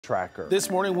Tracker.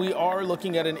 This morning we are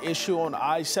looking at an issue on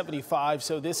I-75.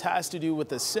 So this has to do with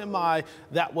the semi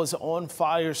that was on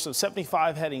fire. So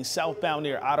 75 heading southbound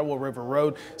near Ottawa River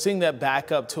Road, seeing that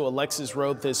back up to Alexis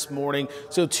Road this morning.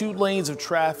 So 2 lanes of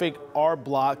traffic are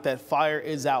blocked. That fire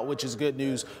is out, which is good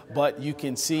news, but you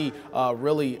can see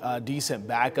really decent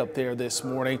backup there this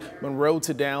morning. Monroe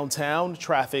to downtown,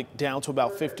 traffic down to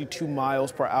about 52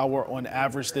 miles per hour on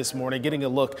average this morning. Getting a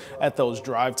look at those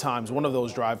drive times, one of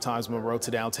those drive times, Monroe to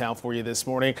downtown for you this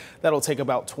morning. That'll take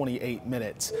about 28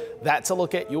 minutes. That's a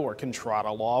look at your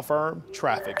Contrada law firm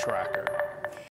traffic tracker.